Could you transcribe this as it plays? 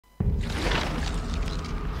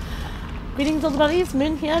Greetings old buddies,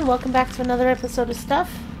 Moon here, and welcome back to another episode of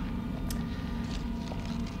Stuff.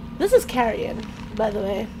 This is CARRION, by the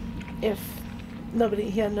way, if nobody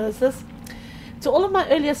here knows this. To all of my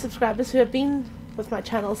earlier subscribers who have been with my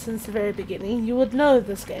channel since the very beginning, you would know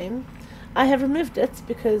this game. I have removed it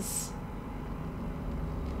because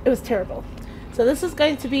it was terrible. So this is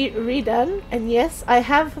going to be redone, and yes, I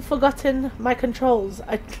have forgotten my controls.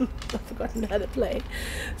 I've forgotten how to play.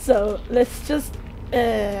 So let's just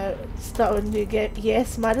start a new game.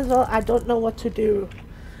 Yes, might as well. I don't know what to do.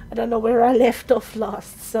 I don't know where I left off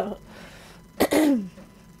last, so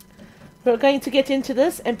we're going to get into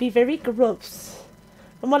this and be very gross.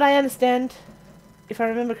 From what I understand, if I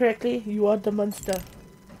remember correctly, you are the monster.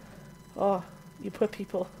 Oh, you poor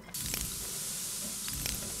people.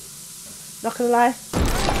 Not gonna lie,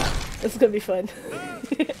 this is gonna be fun.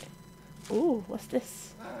 Ooh, what's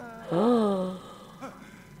this? Oh.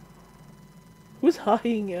 Who's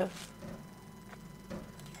hawing you?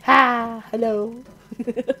 Ha! Hello.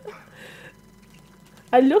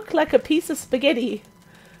 I look like a piece of spaghetti.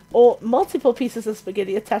 Or multiple pieces of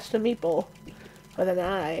spaghetti attached to a meatball. With an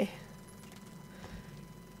eye.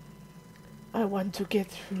 I want to get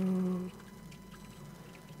through.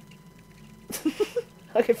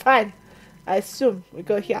 Okay, fine. I assume we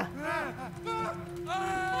go here.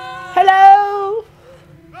 Hello!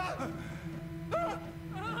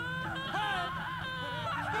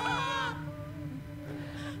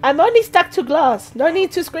 I'm only stuck to glass. No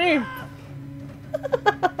need to scream.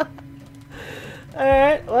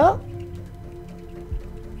 Alright, well.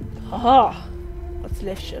 Aha. What's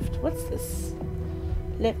left shift? What's this?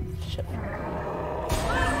 Left shift.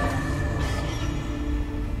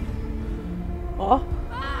 Oh.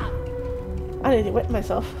 I nearly wet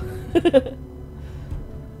myself.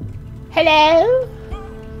 Hello?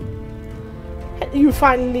 You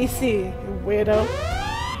finally see, you weirdo.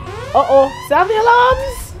 Uh-oh, sound the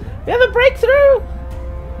alarms! We have a breakthrough!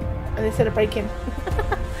 And they said a break-in.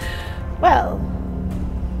 Well.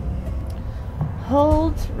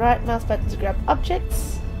 Hold right mouse button to grab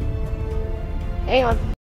objects. Hang on.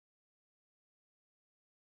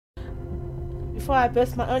 Before I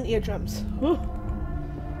burst my own eardrums. Whew.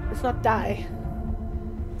 Let's not die.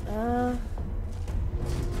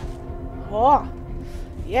 Oh.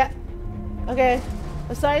 Yeah. Okay.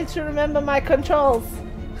 I'm starting to remember my controls.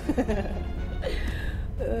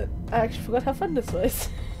 I actually forgot how fun this was.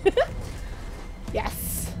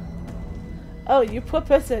 Yes. Oh, you poor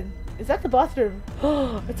person. Is that the bathroom?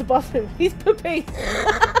 Oh, it's a bathroom. He's pooping.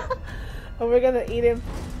 And we're gonna eat him.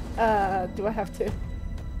 Do I have to?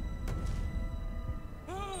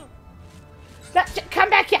 No, come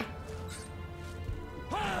back here!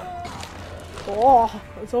 Oh,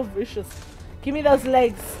 it's so vicious. Give me those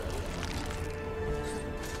legs.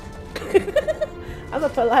 I'm a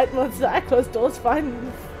polite monster. I close doors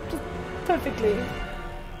fine. Just perfectly.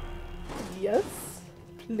 Yes,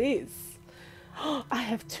 please. I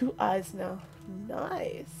have 2 eyes now.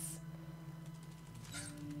 Nice.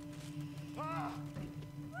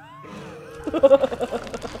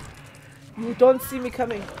 You don't see me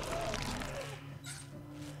coming.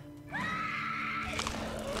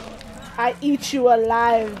 I eat you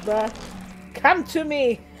alive, bruh. Come to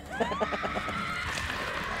me.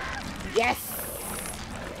 Yes.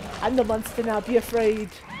 I'm the monster now. Be afraid.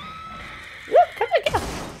 Look, come back here.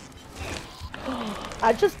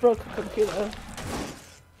 I just broke a computer.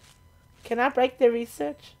 Can I break the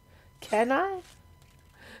research? Can I?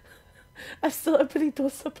 I'm still opening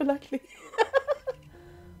doors so politely.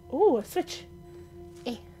 Oh, a switch.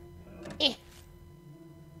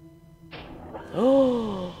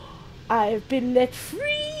 Oh, I've been let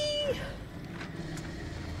free.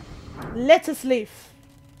 Let us leave.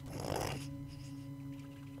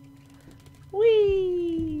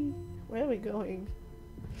 Whee! Where are we going?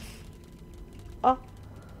 Oh.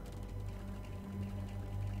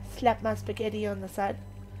 Slap my spaghetti on the side.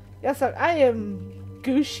 Yes, I am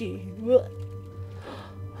gushy. What's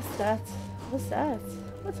that? What's that?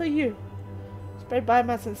 What are you? Spray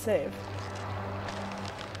biomass and save.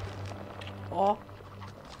 Oh.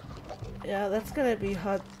 Yeah, that's gonna be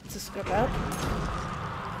hard to scrap out.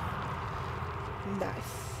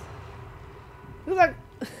 Nice. Looks like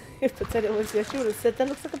if Potato was here, she would have said that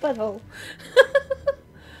looks like a butthole.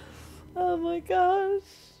 Oh my gosh.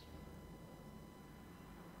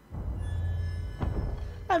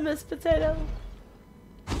 I miss Potato.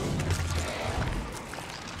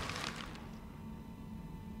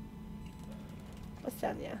 What's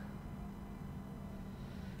down here?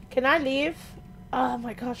 Can I leave? Oh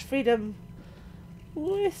my gosh, freedom.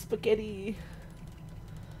 Ooh, spaghetti.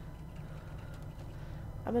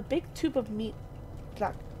 I'm a big tube of meat.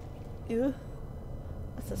 Like, Ew.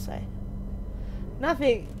 What's this say?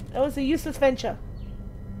 Nothing. That was a useless venture.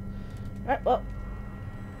 Right, well.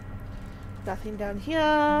 Nothing down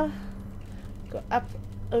here. Go up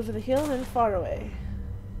over the hill and far away.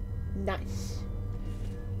 Nice.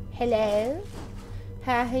 Hello?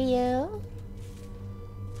 How are you?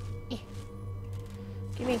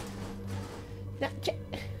 Give me. No,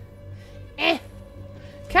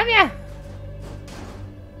 come here!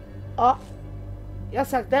 Oh.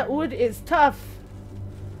 Yes, that wood is tough.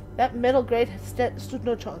 That metal grate stood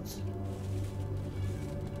no chance.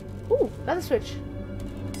 Ooh, another switch.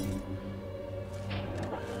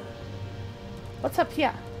 What's up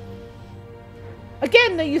here?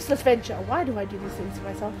 Again, a useless venture. Why do I do these things to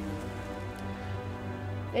myself?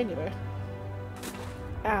 Anyway.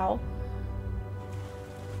 Ow.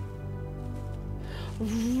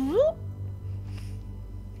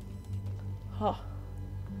 Oh.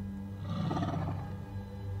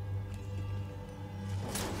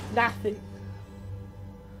 Nothing.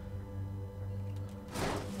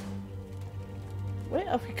 Where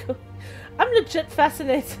are we going? I'm legit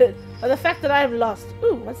fascinated by the fact that I am lost.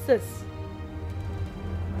 Ooh, what's this?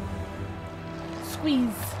 Squeeze.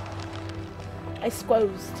 I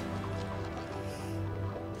squozed.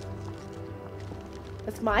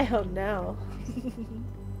 That's my home now.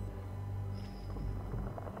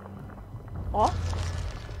 Oh,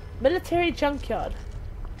 military junkyard.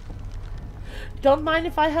 Don't mind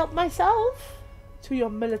if I help myself to your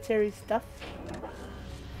military stuff.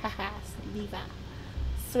 Haha, lever.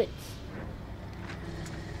 Switch.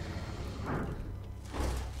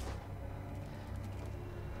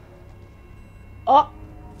 Oh!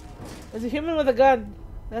 There's a human with a gun.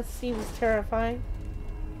 That seems terrifying.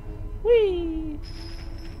 Whee!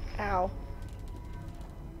 Ow.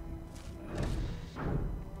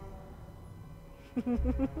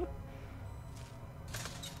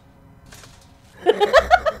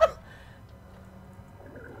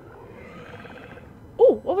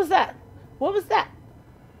 Oh, what was that? What was that?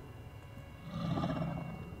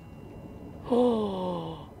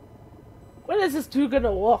 Oh, when is this dude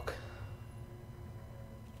gonna walk?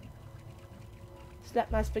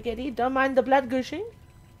 Slap my spaghetti. Don't mind the blood gushing.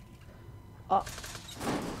 Oh.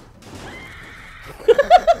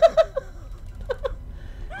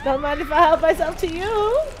 Don't mind if I help myself to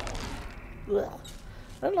you. Ugh.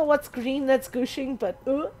 I don't know what's green that's gushing, but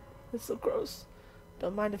it's so gross.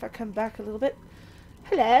 Don't mind if I come back a little bit.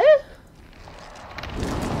 Hello?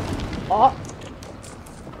 Oh.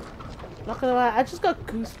 Not gonna lie, I just got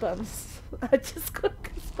goosebumps. I just got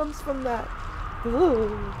goosebumps from that.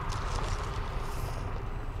 Ooh.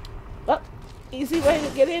 Well, easy way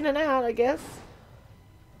to get in and out, I guess.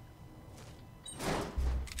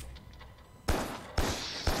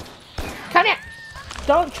 Come here!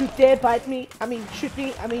 Don't you dare bite me. I mean, shoot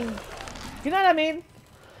me. I mean, you know what I mean?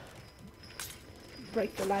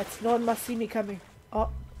 Break the lights. No one must see me coming. Oh.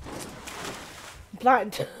 I'm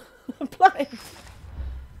blind. I'm blind.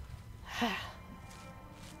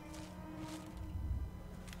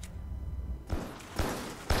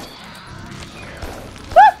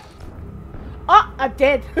 Oh, I'm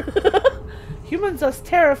dead. Humans are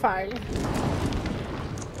terrifying.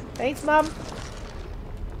 Thanks, Mom.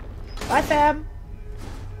 Bye, fam.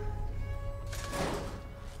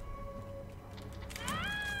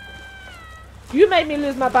 You made me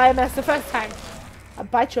lose my biomass the first time. I'll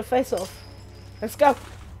bite your face off. Let's go.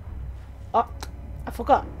 Oh, I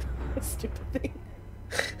forgot. Stupid thing.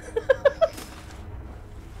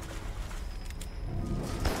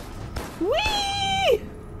 Whee!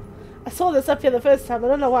 I saw this up here the first time. I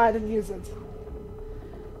don't know why I didn't use it.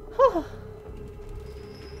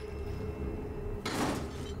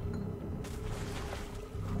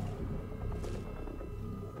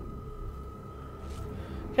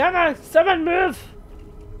 Come on, someone move!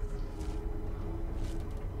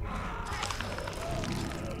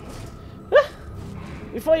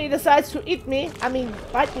 Before he decides to eat me, I mean,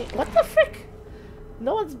 bite me. What the frick?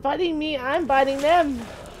 No one's biting me, I'm biting them.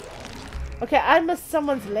 Okay, I missed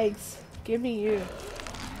someone's legs. Give me you.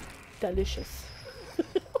 Delicious.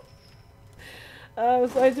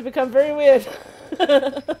 It's going to become very weird.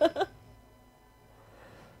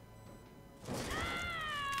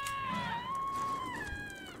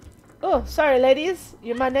 Oh, sorry ladies.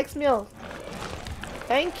 You're my next meal.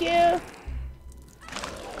 Thank you.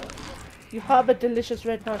 You harbor delicious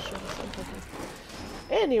red mushrooms.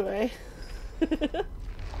 Anyway.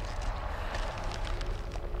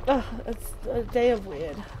 Oh, it's a day of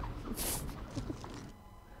weird.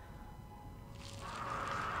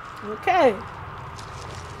 Okay.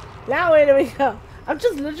 Now where do we go? I'm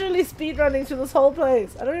just literally speedrunning through this whole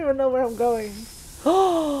place. I don't even know where I'm going.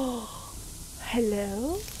 Oh.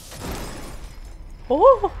 Hello?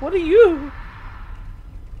 Oh, what are you?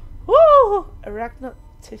 Oh,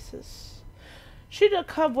 arachnotisis. Shoot a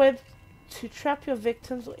cobweb to trap your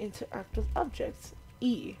victims or interact with objects.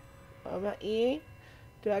 E. What about E?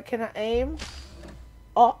 Can I aim?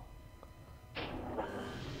 Oh.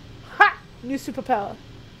 Ha! New superpower.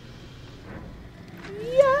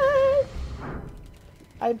 Yay!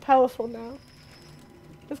 I'm powerful now.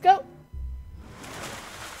 Let's go.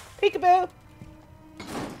 Peekaboo.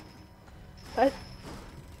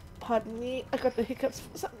 Pardon me, I got the hiccups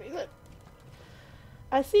for some reason.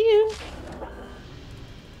 I see you.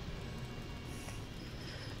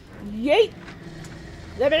 Yeet!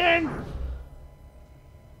 Let me in!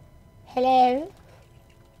 Hello?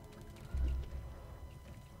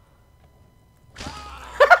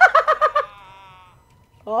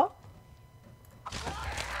 Oh?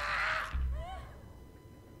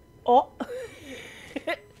 Oh?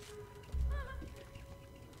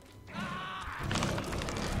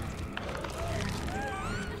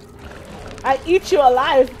 I eat you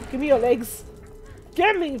alive. Give me your legs.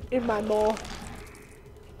 Get me in my maw.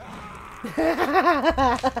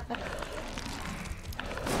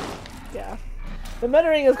 Yeah. The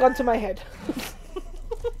murdering has gone to my head.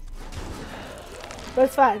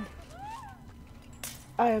 That's fine.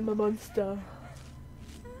 I am a monster.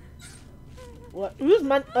 What? Who's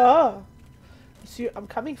man? Oh. So I'm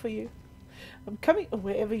coming for you. I'm coming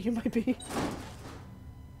wherever you might be.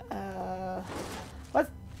 What?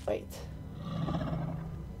 Wait.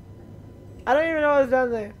 I don't even know what's down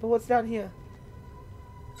there, but what's down here?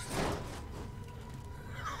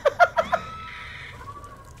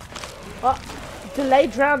 Oh,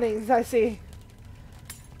 delayed drownings, I see.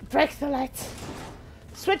 Break the light.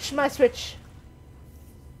 Switch my switch.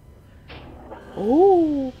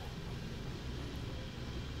 Ooh.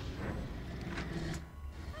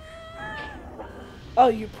 Oh,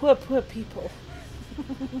 you poor, poor people.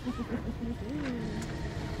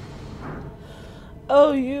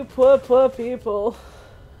 Oh, you poor, poor people.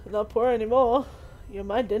 Not poor anymore. You're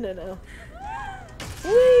my dinner now.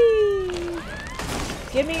 Whee!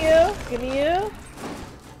 Give me you. Give me you.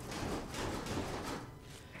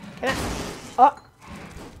 Can I? Oh.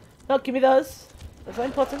 No, give me those. Those are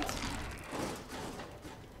important.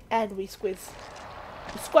 And we squeeze.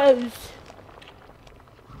 We squeeze.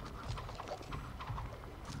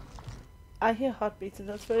 I hear heartbeats and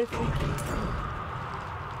that's very freaky.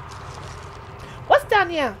 What's down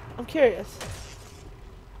here? I'm curious.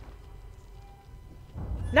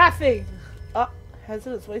 Nothing! Oh,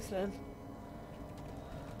 hazardous wasteland.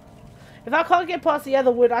 If I can't get past the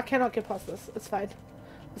other wood, I cannot get past this. It's fine.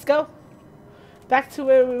 Let's go. Back to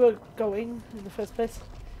where we were going in the first place.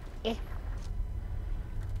 Eh.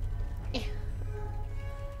 Eh.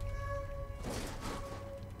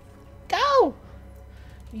 Go!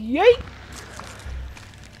 Yeet!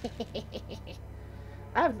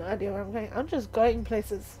 I have no idea where I'm going. I'm just going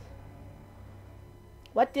places.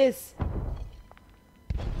 What is?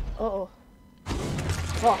 Uh-oh.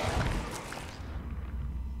 Oh.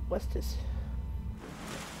 What's this?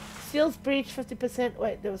 Seals breach 50%.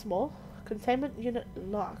 Wait, there was more? Containment unit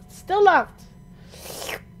locked. Still locked!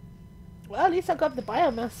 Well, at least I got the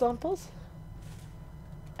biomass samples.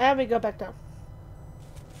 And we go back down.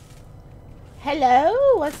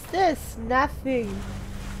 Hello? What's this? Nothing.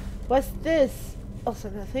 What's this?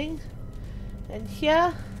 Also nothing. And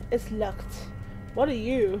here is locked. What are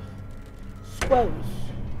you? Squirrels.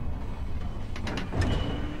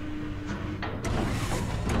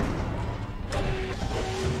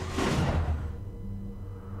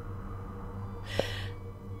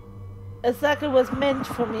 A circle was meant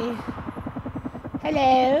for me.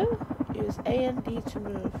 Hello? Use A and D to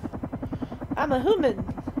move. I'm a human.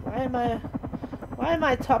 Why am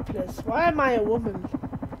I topless? Why am I a woman?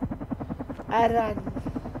 I run.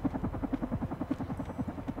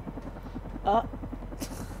 Oh.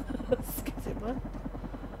 Excuse me, man.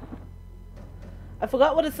 I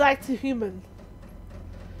forgot what it's like to human.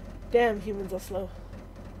 Damn, humans are slow.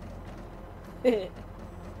 Okay.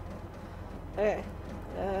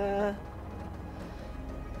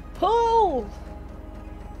 Pull!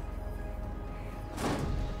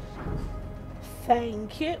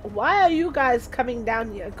 Thank you. Why are you guys coming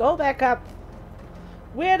down here? Go back up.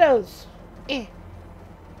 Weirdos. Eh.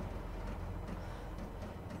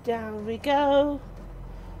 Down we go.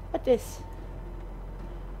 What this?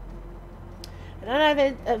 An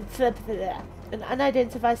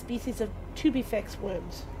unidentified species of tubifex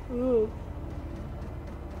worms. Ooh.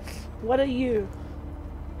 What are you?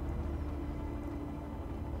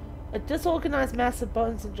 A disorganized mass of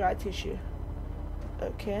bones and dry tissue.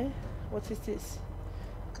 Okay. What is this?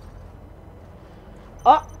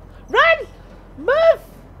 Oh! Run! Move!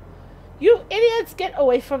 You idiots, get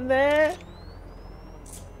away from there!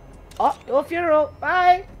 Oh, your funeral.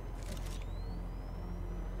 Bye!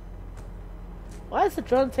 Why is the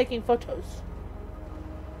drone taking photos?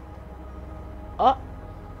 Oh.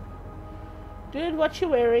 Dude, what you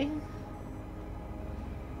wearing?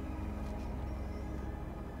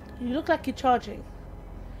 You look like you're charging.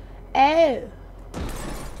 Oh.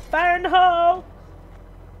 Fire in the hole!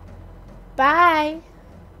 Bye!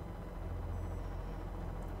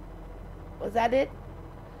 Was that it?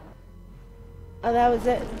 Oh, that was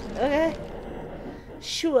it. Okay.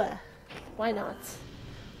 Sure. Why not?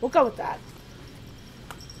 We'll go with that.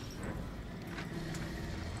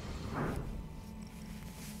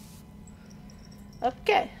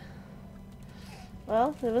 Okay.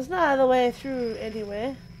 Well, there was no other way through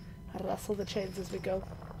anyway. I rustle the chains as we go.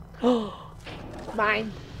 Oh,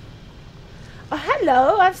 mine. Oh,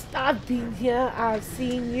 hello. I've been here. I've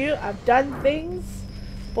seen you. I've done things.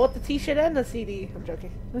 Bought the t-shirt and the CD. I'm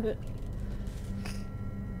joking.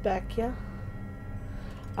 Back here.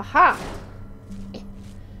 Aha.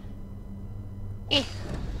 Give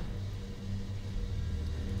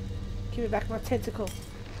me back my tentacle.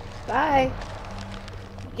 Bye.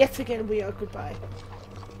 Yet again we are goodbye.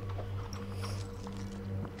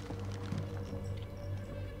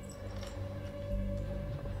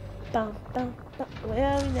 Bum, bum, bum. Where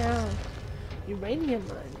are we now? Uranium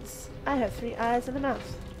mines. I have 3 eyes and a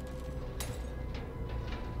mouth.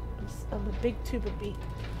 I'm a big tube of meat.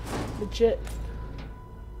 Legit.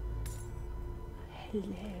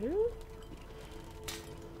 Hello?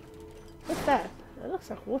 What's that? That looks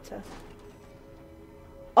like water.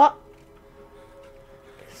 Oh!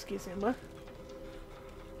 Excuse me, what?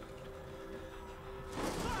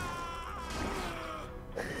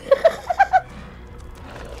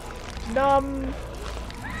 Nom!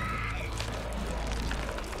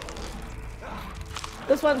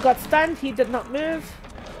 This one got stunned, he did not move.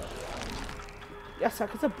 Yes,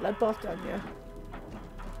 there's a bloodbath down here.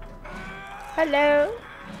 Hello!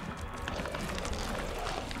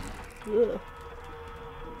 Ugh.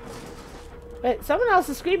 Wait, someone else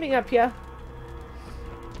is screaming up here.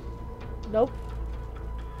 Nope.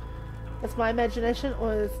 That's my imagination,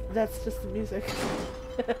 or that's just the music.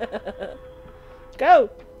 Go!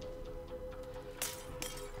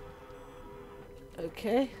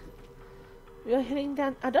 Okay. We are heading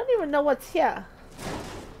down. I don't even know what's here.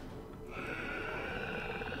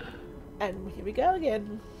 And here we go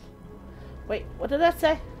again. Wait, what did that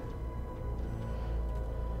say?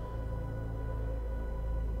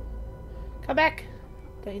 Come back!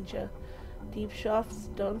 Danger. Deep shafts,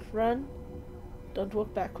 don't run. Don't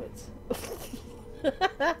walk backwards.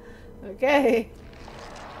 Okay.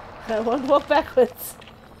 I won't walk backwards.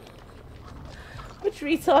 Which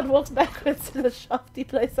retard walks backwards in a shafty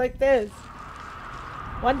place like this?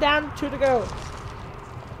 1 down, 2 to go.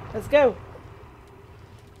 Let's go.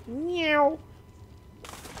 Meow.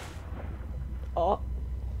 Oh.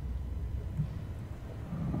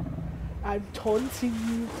 I'm taunting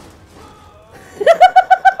you.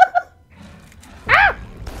 Ah!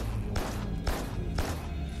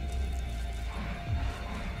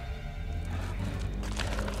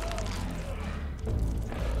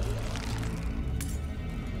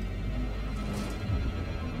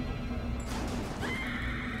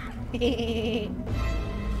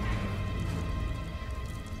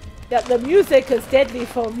 Yeah, the music is deadly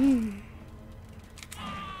for me.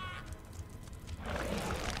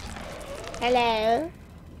 Hello.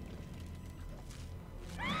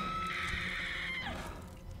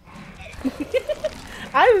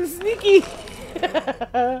 I'm sneaky.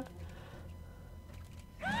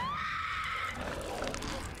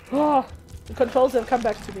 Oh, the controls have come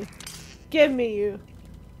back to me. Give me you.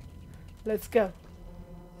 Let's go.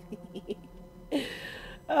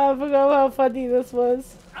 Oh, I forgot how funny this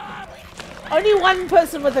was. Only 1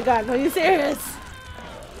 person with a gun. Are you serious?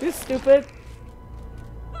 You stupid.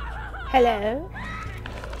 Hello.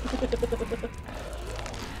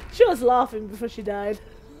 She was laughing before she died.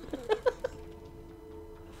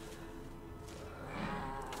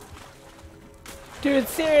 Dude,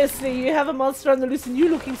 seriously, you have a monster on the loose and you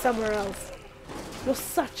looking somewhere else. You're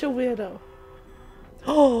such a weirdo.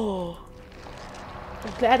 Oh.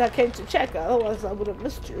 I'm glad I came to check, otherwise I would have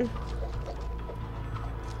missed you.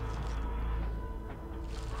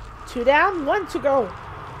 2 down, 1 to go.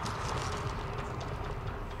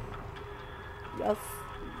 Yes.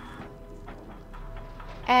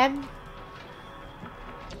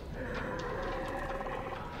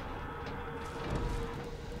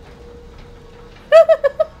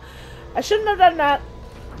 I shouldn't have done that.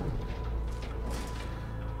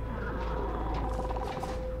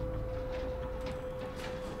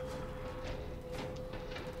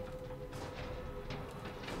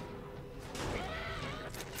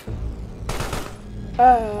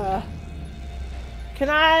 Can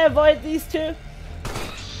I avoid these two?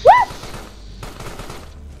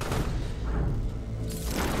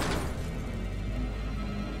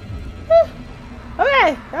 Woo!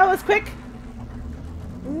 Okay, that was quick.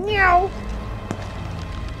 Meow.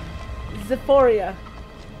 Ziphoria.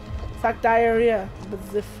 It's like diarrhea, but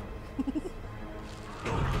zip.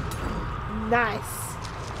 Nice.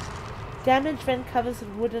 Damaged vent covers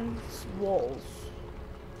wooden walls.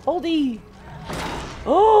 Hold E.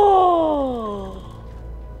 Oh.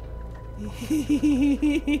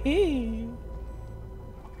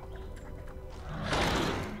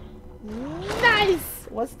 Nice.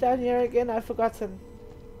 What's down here again? I've forgotten.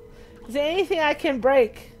 Is there anything I can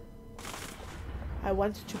break? I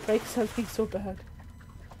wanted to break something so bad.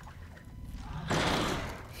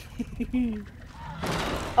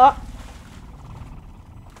 Oh!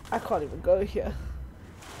 I can't even go here.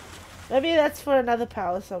 Maybe that's for another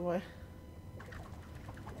power somewhere.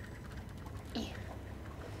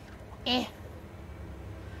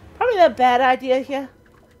 Probably a bad idea here.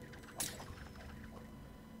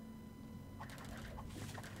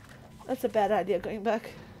 That's a bad idea going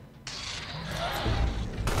back.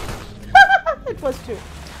 It was true.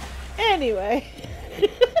 Anyway.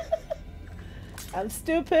 I'm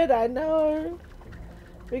stupid, I know.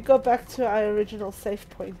 We go back to our original save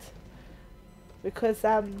point. Because,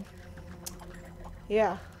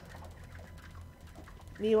 yeah.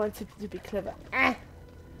 Me wanted to be clever. Ah!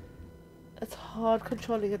 It's hard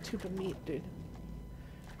controlling a tube of meat, dude.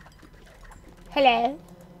 Hello?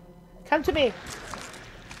 Come to me!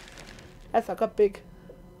 Yes, I got big.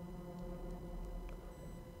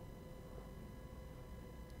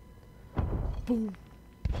 Boom.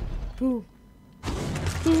 Boom.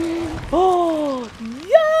 Boom. Oh!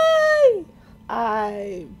 Yay!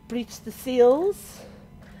 I breached the seals.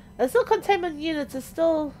 The seal containment units are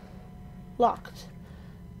still locked.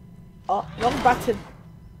 Oh, wrong button.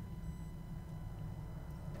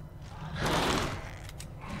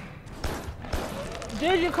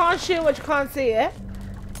 Dude, you can't shoot what you can't see, eh?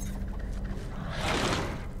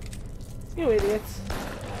 You idiots.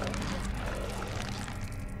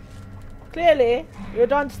 Clearly, you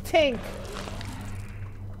don't think.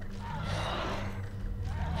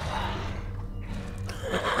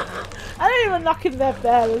 I don't even knock him that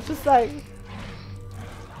bad. It's just like...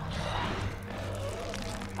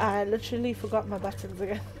 I literally forgot my buttons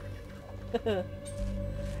again.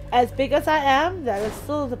 As big as I am, that is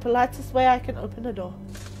still the politest way I can open a door.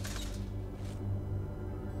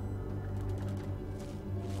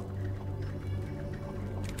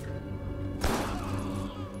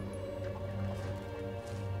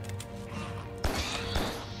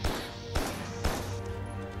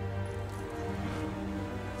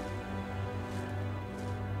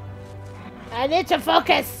 I need to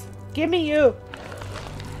focus! Give me you!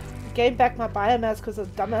 I gave back my biomass because the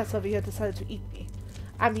dumbass over here decided to eat me.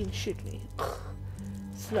 I mean, shoot me.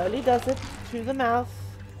 Slowly does it to the mouth.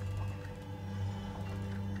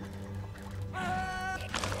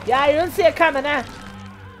 Yeah, you don't see it coming, eh?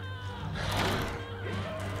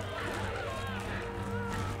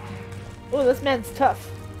 Oh, this man's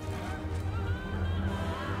tough.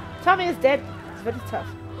 Tommy is dead. It's very tough.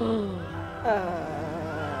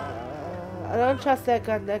 I don't trust that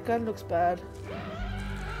gun. That gun looks bad.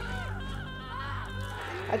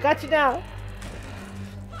 I got you now.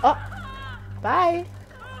 Oh, bye.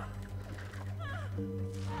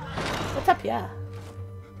 What's up here?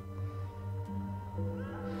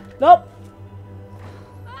 Nope.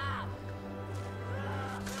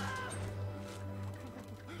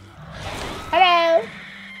 Hello.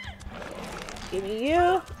 Give me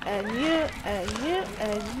you, and you, and you,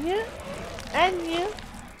 and you, and you.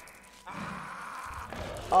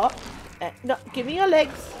 Oh, no, give me your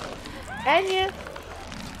legs. And you.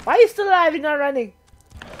 Why are you still alive? You're not running.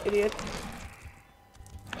 Idiot.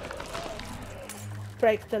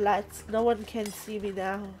 Break the lights. No one can see me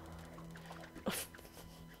now.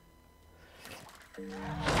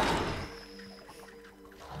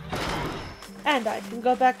 And I can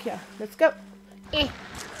go back here. Let's go.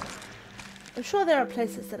 I'm sure there are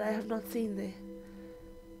places that I have not seen there.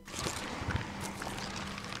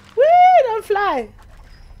 Whee! Don't fly!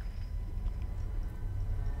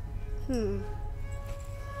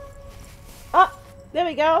 Oh, there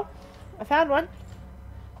we go. I found one.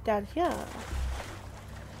 Down here.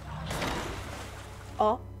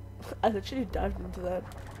 Oh, I literally dived into that.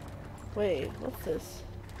 Wait, what's this?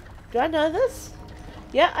 Do I know this?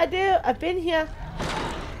 Yeah, I do. I've been here.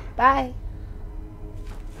 Bye.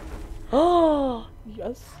 Oh,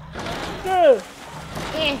 yes. Go.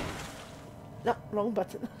 No, wrong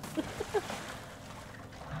button.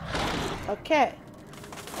 Okay.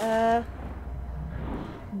 Uh.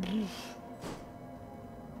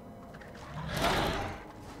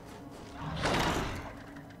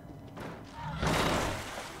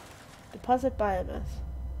 Deposit biomass.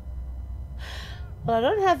 Well, I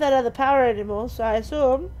don't have that other power anymore, so I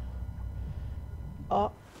assume.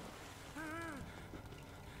 Oh.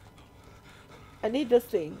 I need this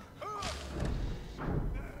thing.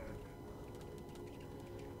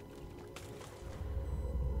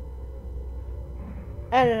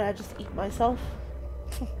 And then I just eat myself.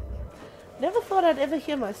 Never thought I'd ever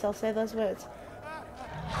hear myself say those words.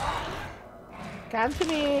 Come to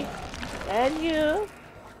me. And you.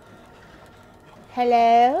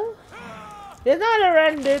 Hello? You're not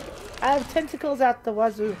around it. I have tentacles out the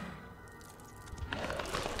wazoo.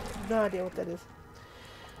 No idea what that is.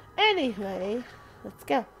 Anyway, let's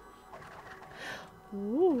go.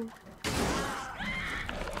 Ooh.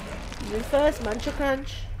 You first, munch a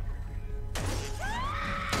crunch.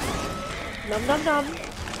 Nom nom nom.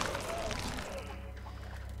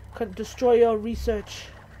 Can destroy your research.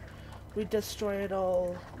 We destroy it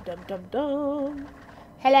all. Dum dum dum.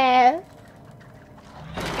 Hello.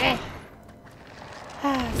 Eh.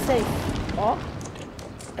 Ah, safe. Oh,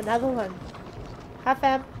 another one. Hi,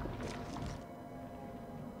 fam.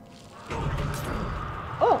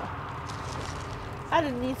 Oh, I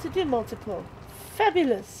didn't need to do multiple.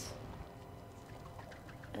 Fabulous.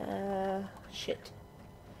 Shit.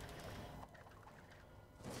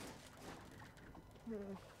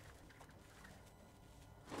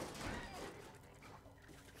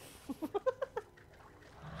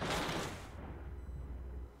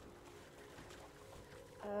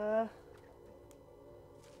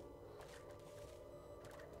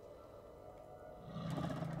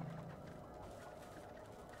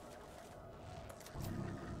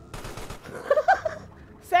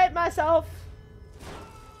 Save myself.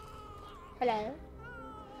 Hello.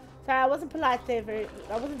 Sorry, I wasn't polite there.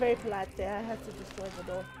 I wasn't very polite there. I had to destroy the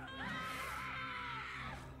door.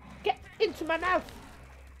 Get into my mouth.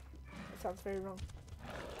 That sounds very wrong.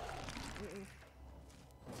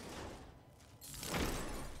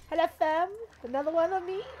 Hello, fam. Another one on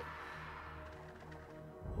me.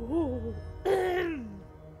 Ooh.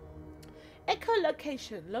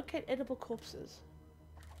 Echolocation. Locate edible corpses.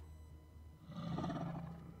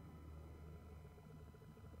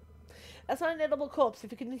 That's not an edible corpse.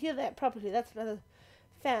 If you can hear that properly, that's another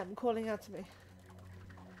fam calling out to me.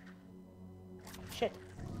 Shit.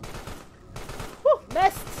 Woo!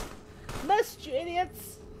 Missed! Missed, you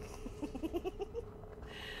idiots!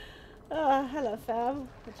 Hello, fam.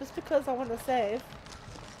 Just because I want to save.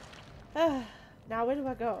 Now, where do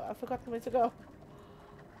I go? I've forgotten where to go.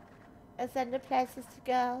 Is there no places to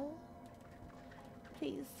go?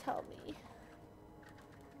 Please tell me.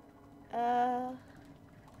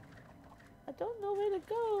 I don't know where to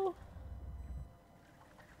go.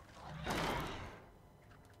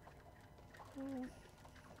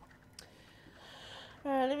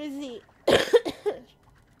 Alright, let me see.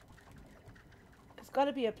 There's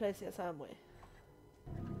gotta be a place here somewhere.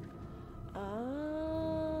 Oh.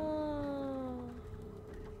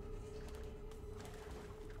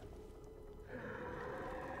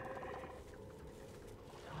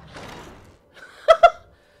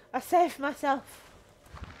 I saved myself.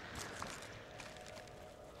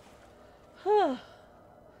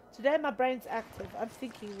 Today my brain's active. I'm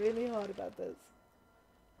thinking really hard about this.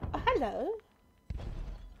 Oh, hello.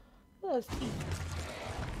 What are those teeth?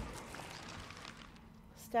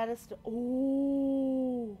 Status.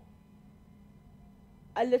 Ooh.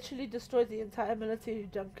 I literally destroyed the entire military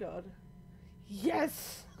junkyard.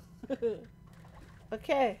 Yes.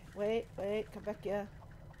 Okay. Wait. Come back here.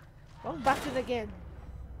 Wrong button again.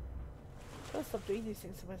 I'm gonna stop doing these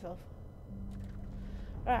things to myself.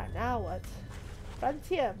 Alright, now what?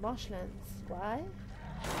 Frontier, marshlands. Why?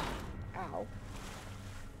 Ow.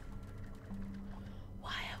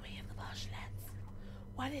 Why are we in the marshlands?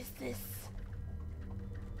 What is this?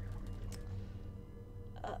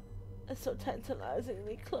 It's so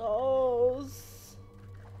tantalizingly close.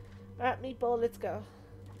 Alright, meatball, let's go.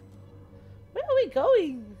 Where are we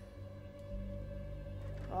going?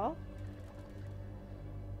 Oh?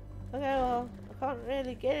 Okay, well, I can't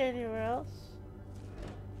really get anywhere else.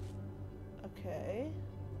 Okay.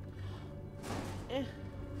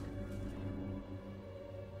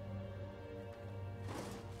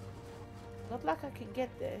 Not like I can get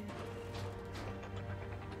there.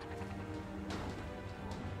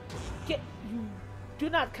 Get you! Do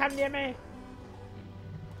not come near me!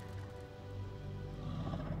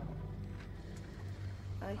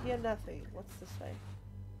 I hear nothing. What's this way?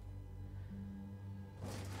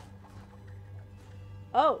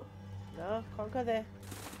 Oh! No, can't go there.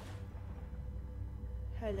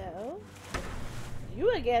 Hello?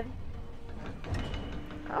 You again?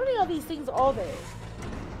 How many of these things are there?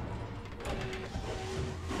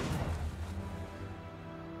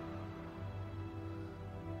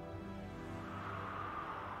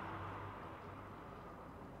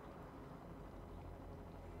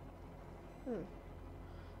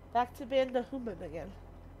 Back to being the human again.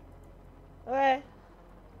 Okay.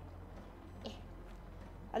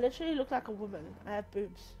 I literally look like a woman. I have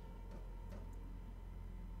boobs.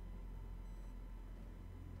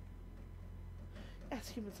 Yes,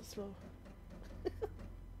 humans are slow.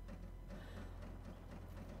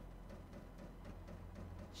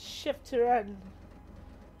 Shift to run.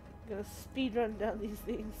 I'm gonna speed run down these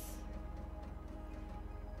things.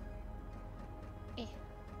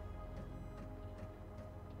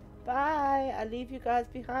 Bye! I leave you guys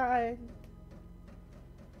behind.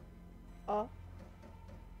 Oh.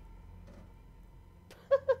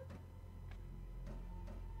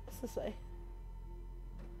 What's this way?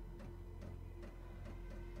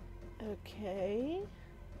 Okay.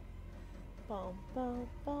 Bum bum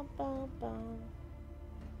bum bum bum.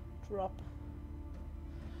 Drop.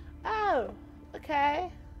 Oh!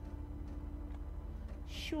 Okay.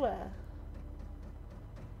 Sure.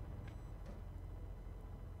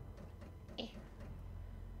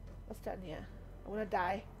 What's down here? I wanna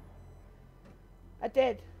die. I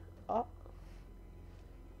did. Oh.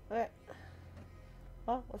 Okay.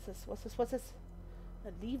 Oh, what's this? What's this? What's this?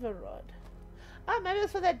 A lever rod. Oh, maybe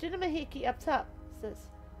it's for that Dunamahiki up top. What's this?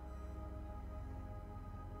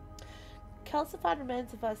 Calcified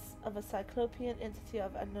remains of a cyclopean entity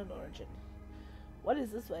of unknown origin. What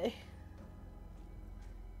is this way?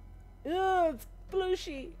 Ew, it's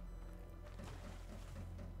blushy.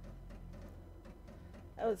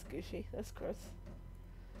 That was gushy. That's gross.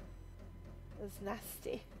 That was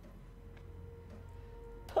nasty.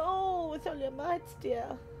 Pull with all your might, dear.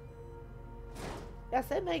 Yes,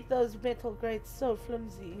 they make those metal grates so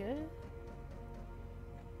flimsy, eh?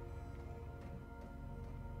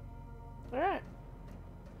 Alright.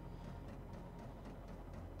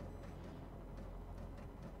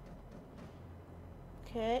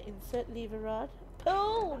 Okay, insert lever rod.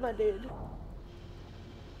 Pull, my dude.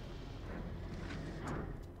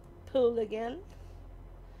 Pull again.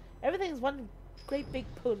 Everything's one great big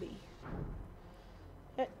pulley.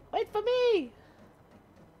 Hey, wait for me!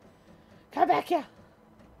 Come back here!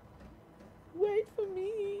 Wait for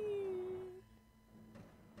me!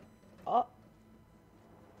 Oh.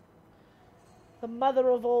 The mother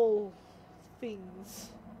of all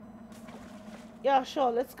things. Yeah,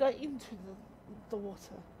 sure, let's go into the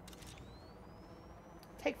water.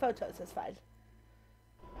 Take photos, that's fine.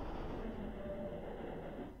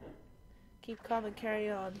 Keep calm and carry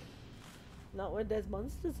on. Not when there's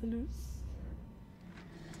monsters loose.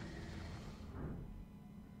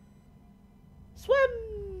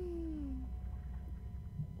 Swim!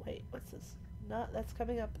 Wait, what's this? No, that's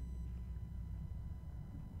coming up.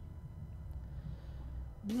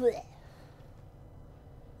 Blech.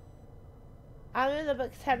 I'm in the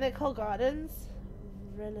botanical gardens.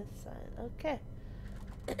 Renaissance. Okay.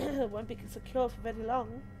 Won't be secure for very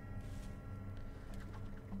long.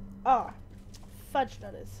 Ah, fudge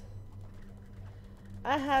nutters.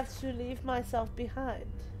 I have to leave myself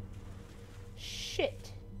behind.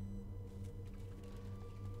 Shit.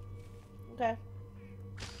 Okay.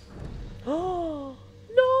 Oh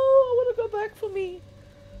no! I want to go back for me.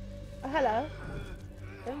 Oh, hello.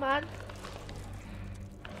 Never mind.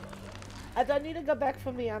 I don't need to go back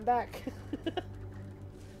for me. I'm back.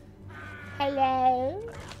 Hello.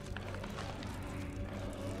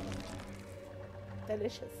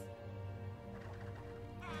 Delicious.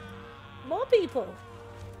 More people.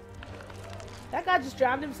 That guy just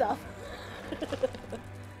drowned himself.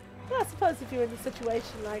 Well, I suppose if you're in a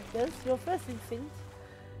situation like this, your first instinct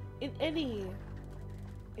in any,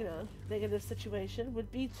 you know, negative situation would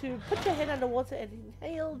be to put your head underwater and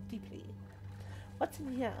inhale deeply. What's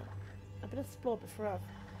in here? I better explore before I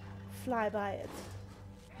fly by it.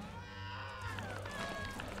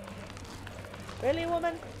 Really,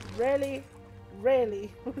 woman? Really?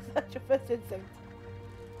 Really? Was that your first instinct?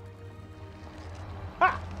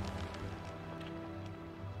 Ha!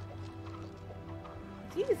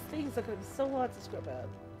 These things are going to be so hard to scrub out.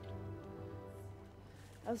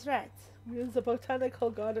 I was right. We're in the botanical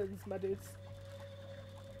gardens, my dudes.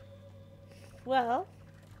 Well,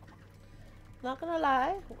 not gonna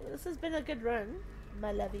lie, this has been a good run,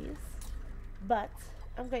 my lovies. But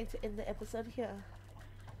I'm going to end the episode here.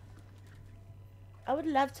 I would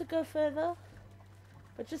love to go further,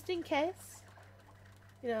 but just in case,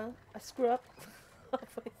 you know, I screw up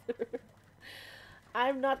halfway through,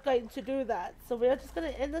 I'm not going to do that. So we're just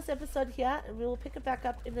going to end this episode here and we will pick it back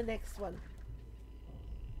up in the next one.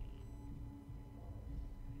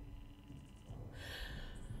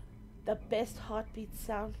 The best heartbeat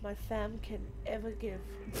sound my fam can ever give.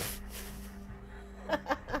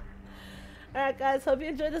 Alright guys, hope you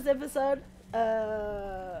enjoyed this episode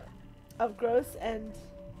of gross and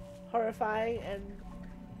horrifying and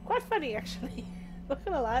quite funny actually. Not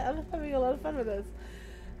gonna lie, I'm having a lot of fun with this.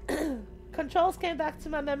 Controls came back to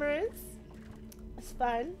my memories. It's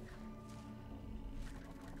fine.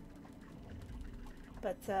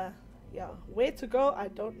 But yeah, where to go, I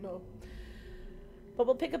don't know. But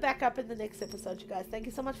we'll pick it back up in the next episode, you guys. Thank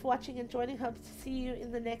you so much for watching and joining. Hope to see you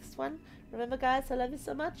in the next one. Remember, guys, I love you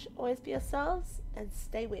so much. Always be yourselves and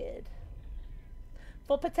stay weird.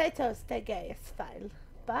 For potatoes, stay gay. It's fine.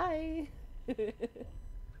 Bye.